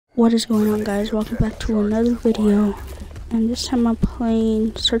What is going on, guys? Welcome back to another video, and this time I'm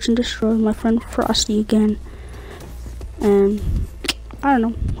playing Search and Destroy with my friend Frosty again. And I don't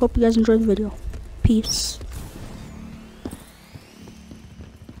know, hope you guys enjoyed the video. Peace.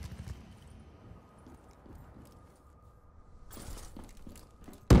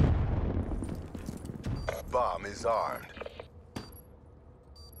 Bomb is armed.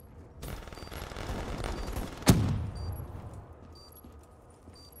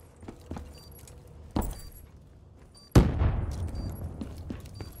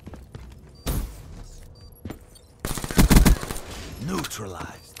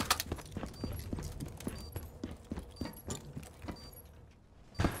 Neutralized.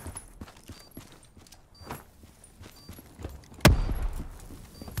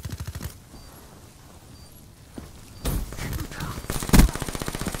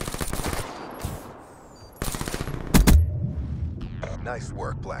 Nice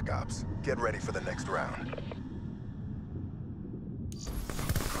work, Black Ops. Get ready for the next round.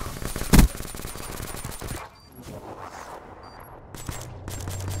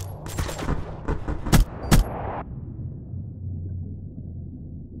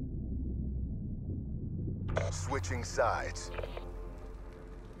 Switching sides.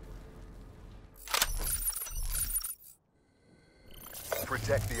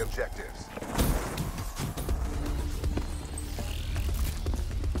 Protect the objectives.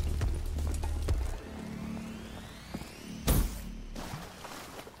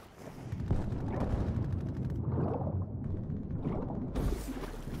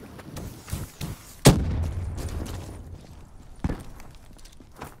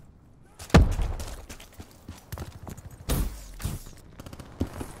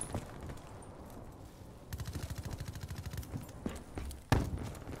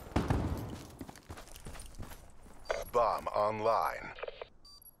 Bomb online.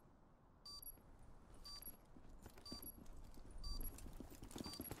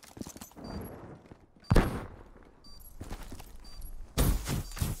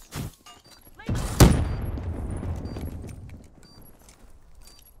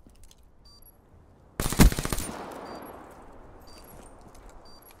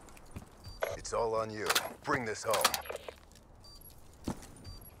 It's all on you. Bring this home.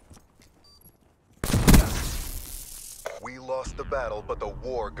 We lost the battle, but the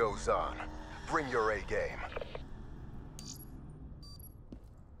war goes on. Bring your A game.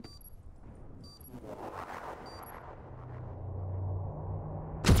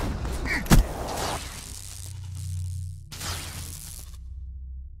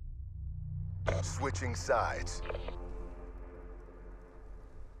 Switching sides.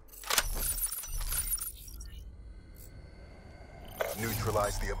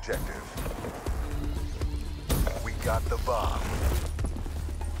 Neutralize the objective. We got the bomb.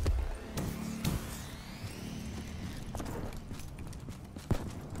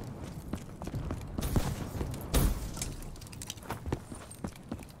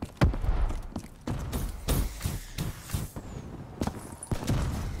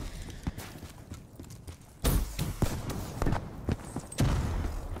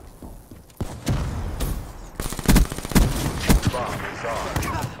 Bomb is on.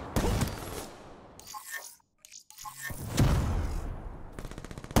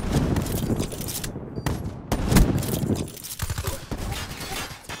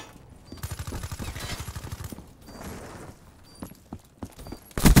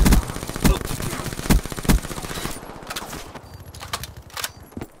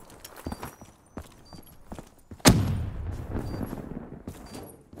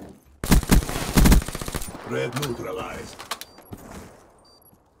 Red neutralized.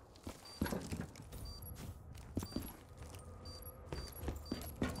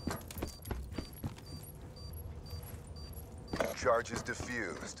 Charge is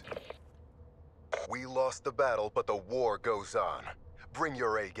diffused. We lost the battle, but the war goes on. Bring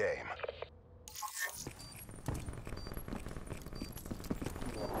your A game.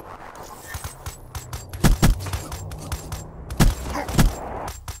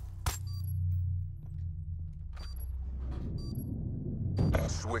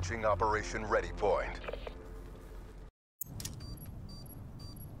 Switching operation ready point.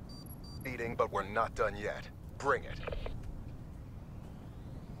 Eating, but we're not done yet. Bring it.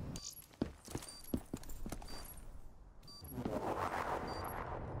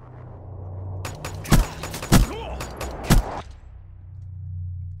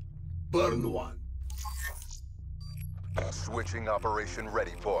 Burn one. Switching operation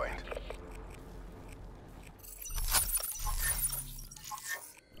ready point.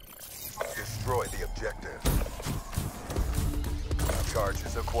 Destroy the objective.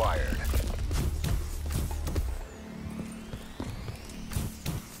 Charges acquired.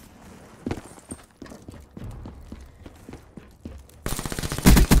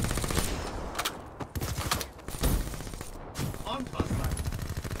 On hostile.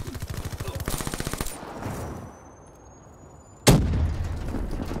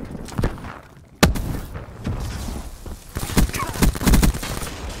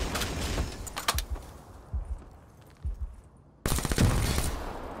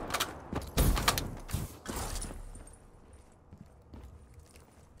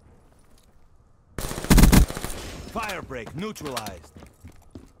 Firebreak neutralized.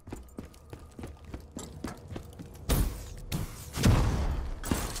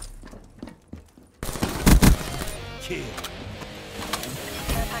 Kill.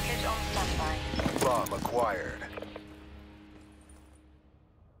 Care package on standby. Bomb acquired.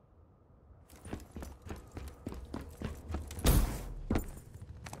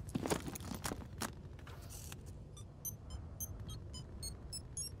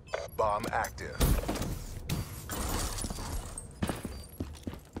 Bomb active.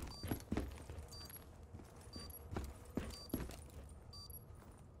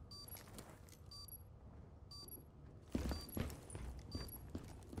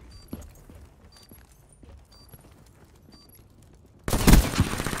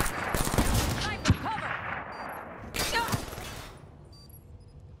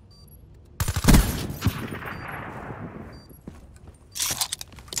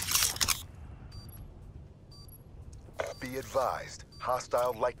 Be advised,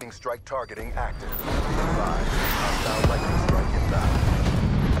 hostile lightning strike targeting active. Be advised, hostile lightning strike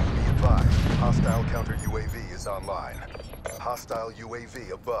inbound. Be advised, hostile counter UAV is online. Hostile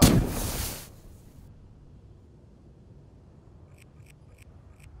UAV above.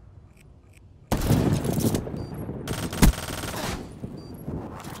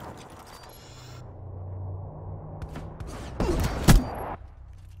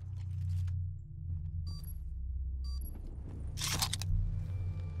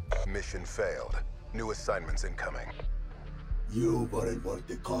 Mission failed. New assignments incoming. You weren't worth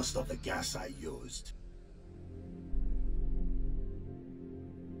the cost of the gas I used.